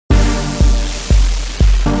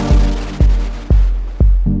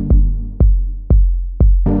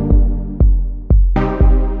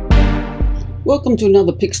Welcome to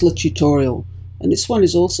another Pixlr tutorial, and this one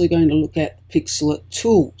is also going to look at Pixlr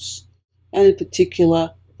tools, and in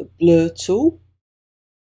particular the blur tool,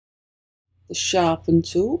 the sharpen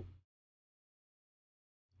tool,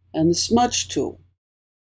 and the smudge tool.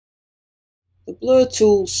 The blur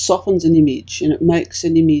tool softens an image and it makes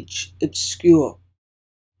an image obscure.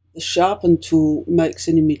 The sharpen tool makes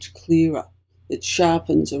an image clearer. It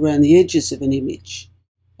sharpens around the edges of an image.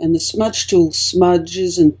 And the smudge tool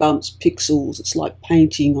smudges and bumps pixels. It's like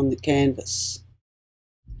painting on the canvas.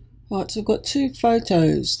 Right, so I've got two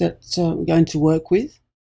photos that I'm going to work with.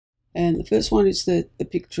 And the first one is the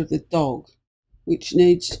picture of the dog, which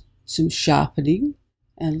needs some sharpening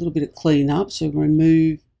and a little bit of clean up. So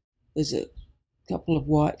there's a couple of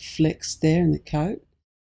white flecks there in the coat.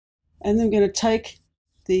 And then I'm going to take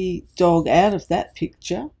the dog out of that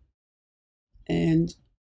picture and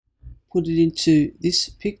put it into this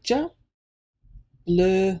picture,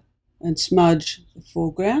 blur and smudge the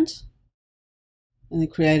foreground, and then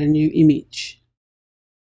create a new image.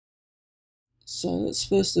 So let's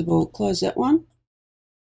first of all close that one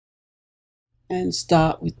and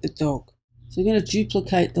start with the dog. So I'm going to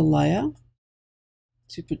duplicate the layer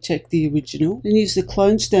to protect the original, then use the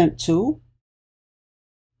clone stamp tool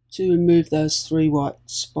to remove those three white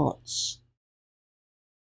spots.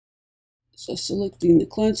 So selecting the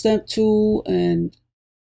clone stamp tool and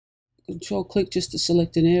control click just to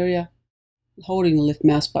select an area, holding the left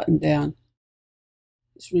mouse button down,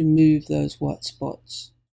 just remove those white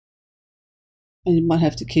spots. And you might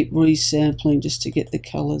have to keep resampling just to get the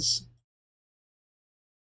colours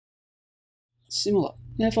similar.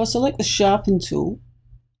 Now if I select the sharpen tool,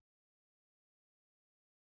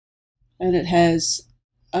 and it has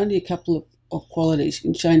only a couple of qualities, you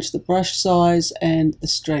can change the brush size and the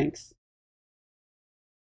strength.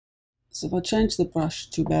 So if I change the brush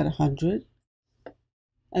to about 100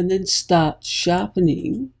 and then start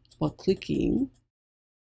sharpening by clicking,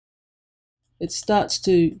 it starts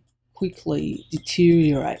to quickly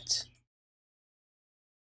deteriorate.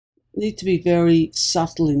 You need to be very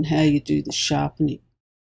subtle in how you do the sharpening.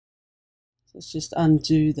 So let's just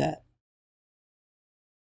undo that.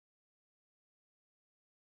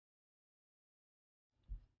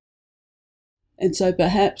 And so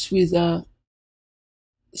perhaps with a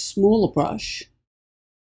smaller brush,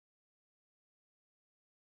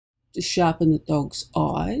 to sharpen the dog's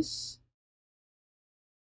eyes,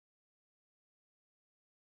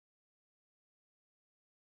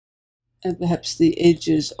 and perhaps the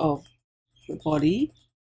edges of the body.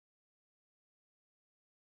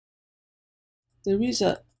 There is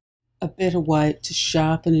a better way to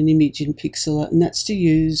sharpen an image in Pixlr, and that's to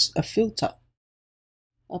use a filter.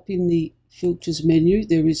 Up in the filters menu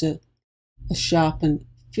there is a sharpen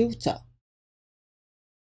filter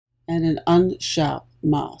and an Unsharp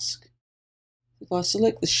Mask. If I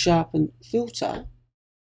select the sharpen filter,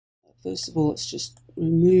 first of all let's just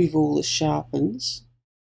remove all the sharpens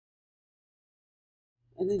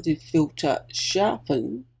and then do filter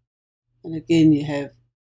sharpen, and again you have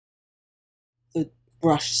the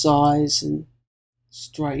brush size and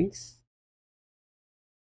strength,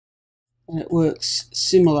 and it works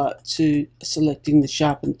similar to selecting the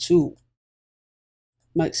sharpen tool.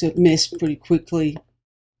 Makes a mess pretty quickly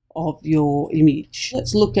of your image.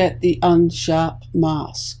 Let's look at the Unsharp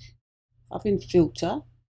Mask. Up in Filter,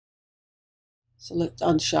 select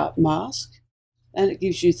Unsharp Mask, and it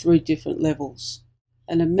gives you three different levels.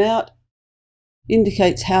 An amount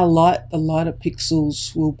indicates how light the lighter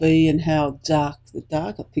pixels will be and how dark the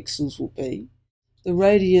darker pixels will be. The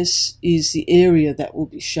radius is the area that will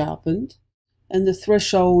be sharpened, and the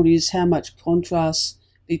threshold is how much contrast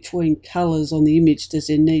between colours on the image does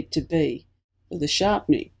there need to be for the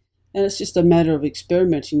sharpening. And it's just a matter of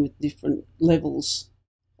experimenting with different levels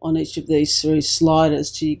on each of these three sliders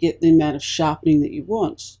till you get the amount of sharpening that you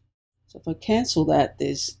want. So if I cancel that,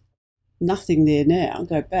 there's nothing there now.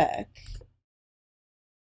 Go back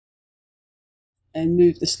and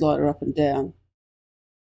move the slider up and down.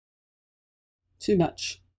 Too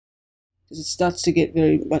much, because it starts to get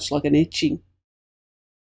very much like an etching.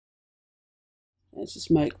 Let's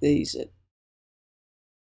just make these at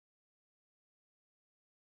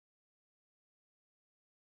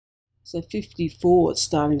so 54. It's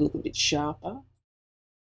starting to look a bit sharper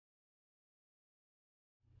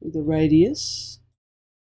with the radius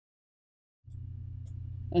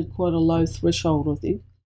and quite a low threshold, I think.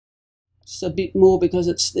 Just a bit more because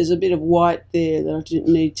there's a bit of white there that I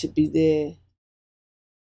didn't need to be there.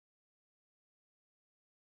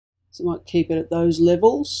 So I might keep it at those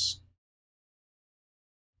levels.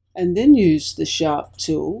 And then use the sharp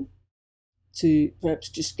tool to perhaps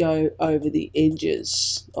just go over the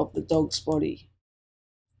edges of the dog's body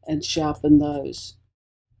and sharpen those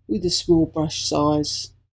with a small brush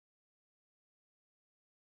size.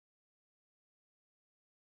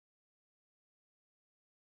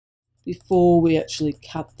 Before we actually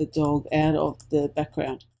cut the dog out of the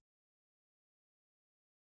background.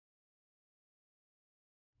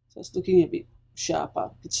 So it's looking a bit sharper.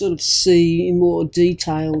 You can sort of see in more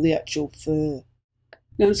detail the actual fur.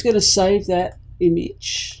 Now I'm just going to save that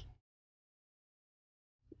image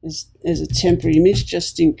as a temporary image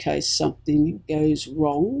just in case something goes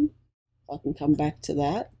wrong. I can come back to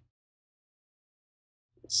that.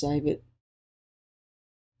 Save it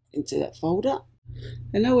into that folder.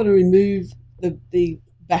 And now I want to remove the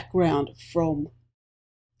background from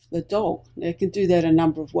the dog. Now you can do that a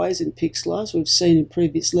number of ways in Pixlr, as we've seen in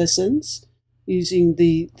previous lessons, using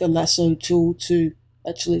the lasso tool to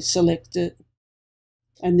actually select it,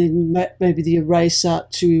 and then maybe the eraser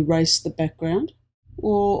to erase the background.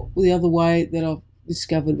 Or the other way that I've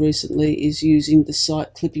discovered recently is using the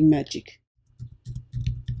site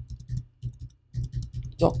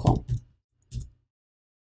clippingmagic.com,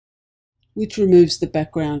 which removes the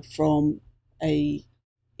background from a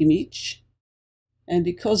image. And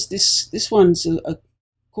because this one's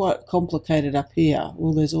quite complicated up here,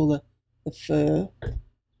 well, there's all the fur,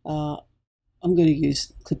 I'm going to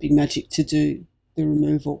use Clipping Magic to do the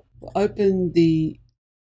removal. Open the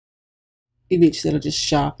image that I just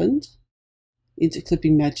sharpened into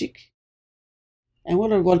Clipping Magic. And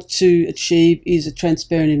what I want to achieve is a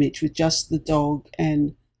transparent image with just the dog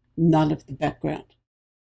and none of the background.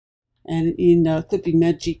 And in Clipping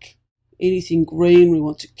Magic, anything green we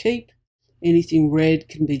want to keep, anything red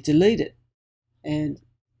can be deleted, and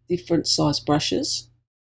different size brushes.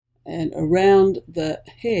 And around the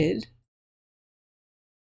head,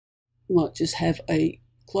 you might just have a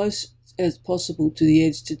close as possible to the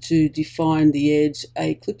edge to define the edge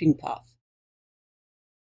a clipping path.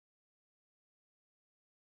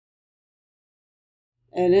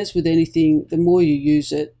 And as with anything, the more you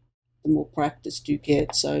use it, the more practiced you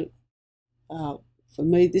get. So for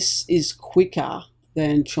me, this is quicker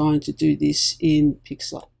than trying to do this in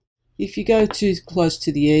Pixlr. If you go too close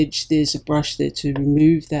to the edge, there's a brush there to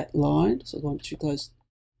remove that line. So I'm too close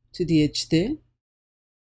to the edge there.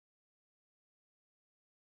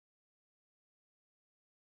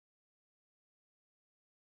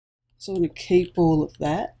 So I'm going to keep all of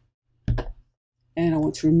that, and I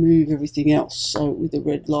want to remove everything else. So with the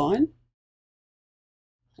red line,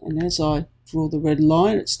 and as I draw the red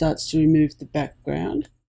line, it starts to remove the background,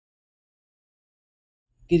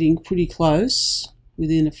 getting pretty close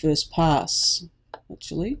within a first pass,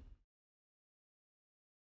 actually.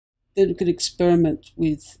 Then we could experiment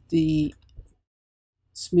with the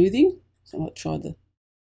smoothing. So I might try the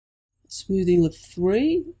smoothing of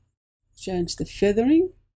 3, change the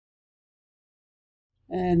feathering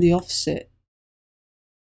and the offset.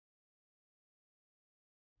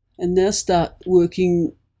 And now start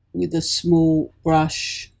working with a small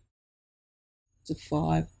brush to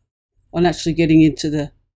 5 on actually getting into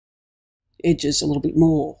the edges a little bit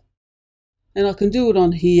more. And I can do it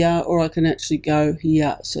on here, or I can actually go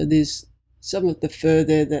here. So there's some of the fur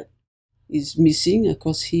there that is missing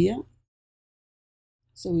across here.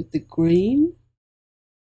 So with the green,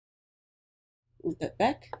 put that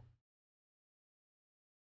back.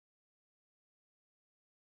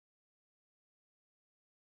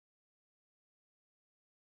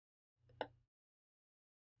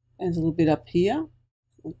 And a little bit up here,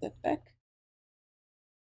 put that back.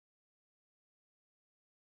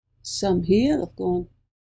 Some here, I've gone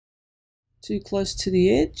too close to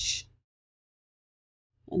the edge.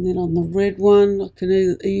 And then on the red one, I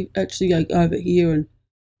can actually go over here and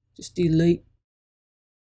just delete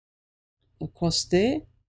across there.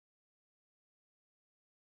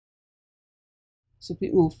 It's a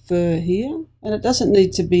bit more fur here. And it doesn't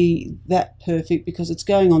need to be that perfect because it's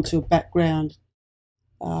going onto a background,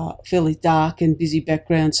 fairly dark and busy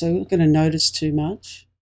background, so we're not going to notice too much.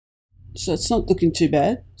 So it's not looking too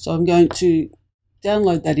bad. So I'm going to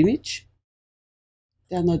download that image,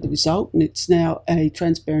 download the result, and it's now a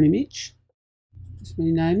transparent image. Just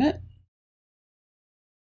rename it.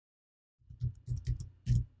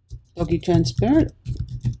 Doggy Transparent.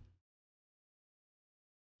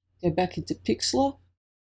 Go back into Pixlr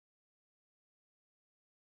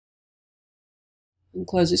and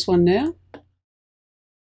close this one now.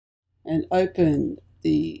 And open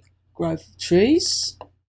the growth of trees,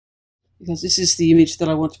 because this is the image that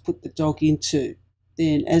I want to put the dog into.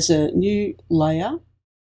 Then as a new layer,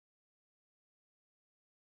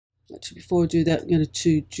 actually before I do that, I'm going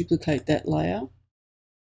to duplicate that layer.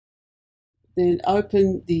 Then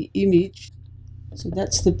open the image. So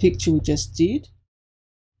that's the picture we just did.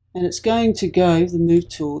 And it's going to go, the move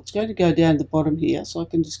tool, it's going to go down the bottom here. So I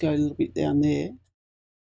can just go a little bit down there.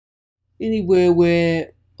 Anywhere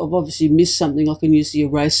where I've obviously missed something, I can use the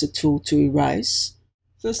eraser tool to erase.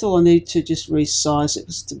 First of all, I need to just resize it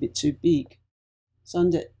because it's a bit too big. So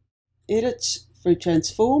under Edit, Free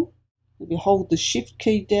Transform, if you hold the Shift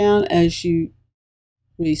key down as you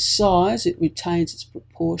resize, it retains its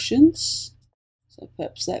proportions. So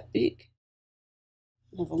perhaps that big.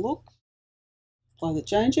 Have a look. Apply the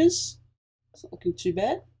changes. It's not looking too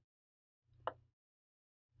bad.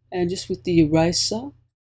 And just with the eraser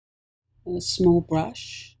and a small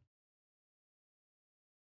brush,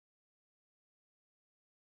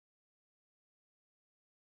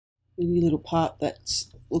 any little part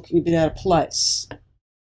that's looking a bit out of place.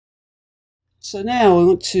 So now I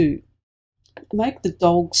want to make the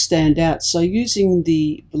dog stand out. So using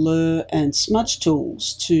the blur and smudge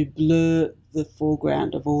tools to blur the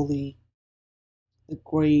foreground of all the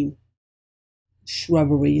green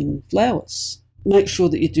shrubbery and flowers. Make sure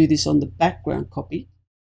that you do this on the background copy.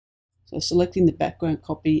 So selecting the background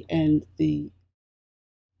copy and the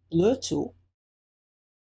blur tool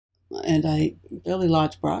and a fairly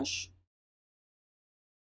large brush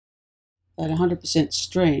at 100%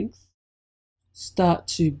 strength, start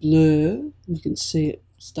to blur. You can see it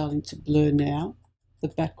starting to blur now, the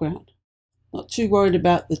background. Not too worried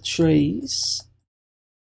about the trees,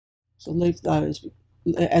 so leave those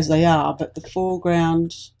as they are, but the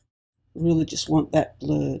foreground, really just want that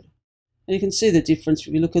blurred. And you can see the difference.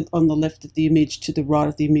 If you look at on the left of the image to the right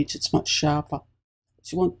of the image, it's much sharper.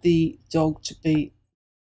 So you want the dog to be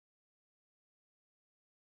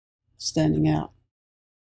standing out.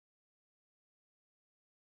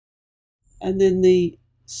 And then the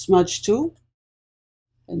smudge tool.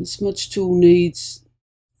 And the smudge tool needs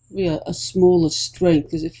a smaller strength,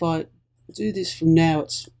 because if I do this from now,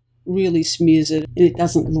 it really smears it and it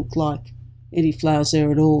doesn't look like any flowers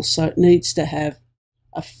there at all. So it needs to have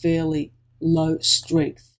a fairly low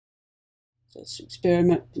strength. So let's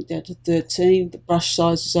experiment, put down to 13. The brush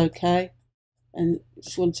size is okay. And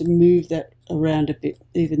just want to move that around a bit.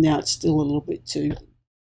 Even now it's still a little bit too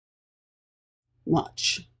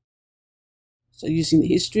much. So using the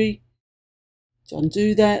history to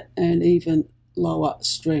undo that and even lower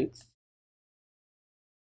strength.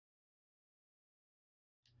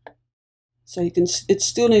 So you can, it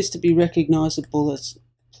still needs to be recognizable as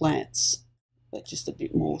plants, but just a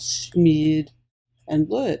bit more smeared and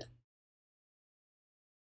blurred.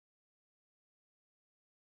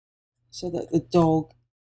 So that the dog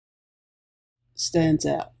stands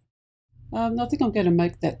out. I think I'm going to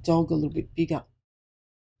make that dog a little bit bigger.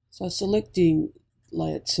 So selecting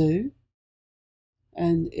layer 2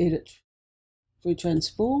 and edit, free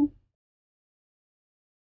transform.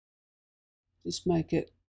 Just make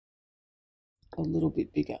it a little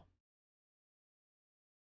bit bigger.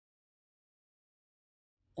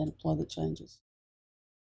 And apply the changes.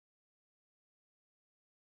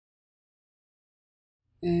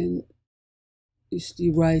 And just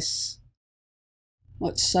erase,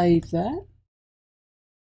 might save that.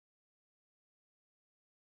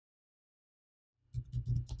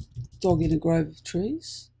 Dog in a grove of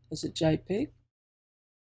trees as a JPEG.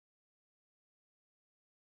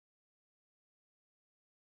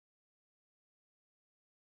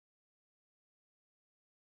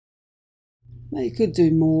 Now you could do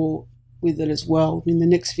more with it as well. In the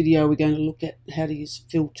next video we're going to look at how to use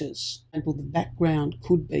filters. For example, the background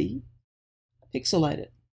could be pixelated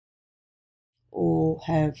or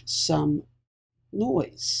have some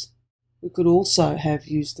noise. We could also have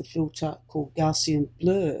used the filter called Gaussian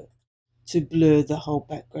blur to blur the whole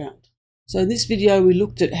background. So in this video we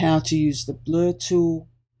looked at how to use the blur tool,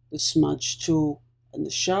 the smudge tool and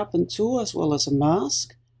the sharpen tool, as well as a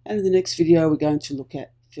mask. And in the next video we're going to look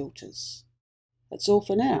at filters. That's all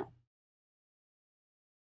for now.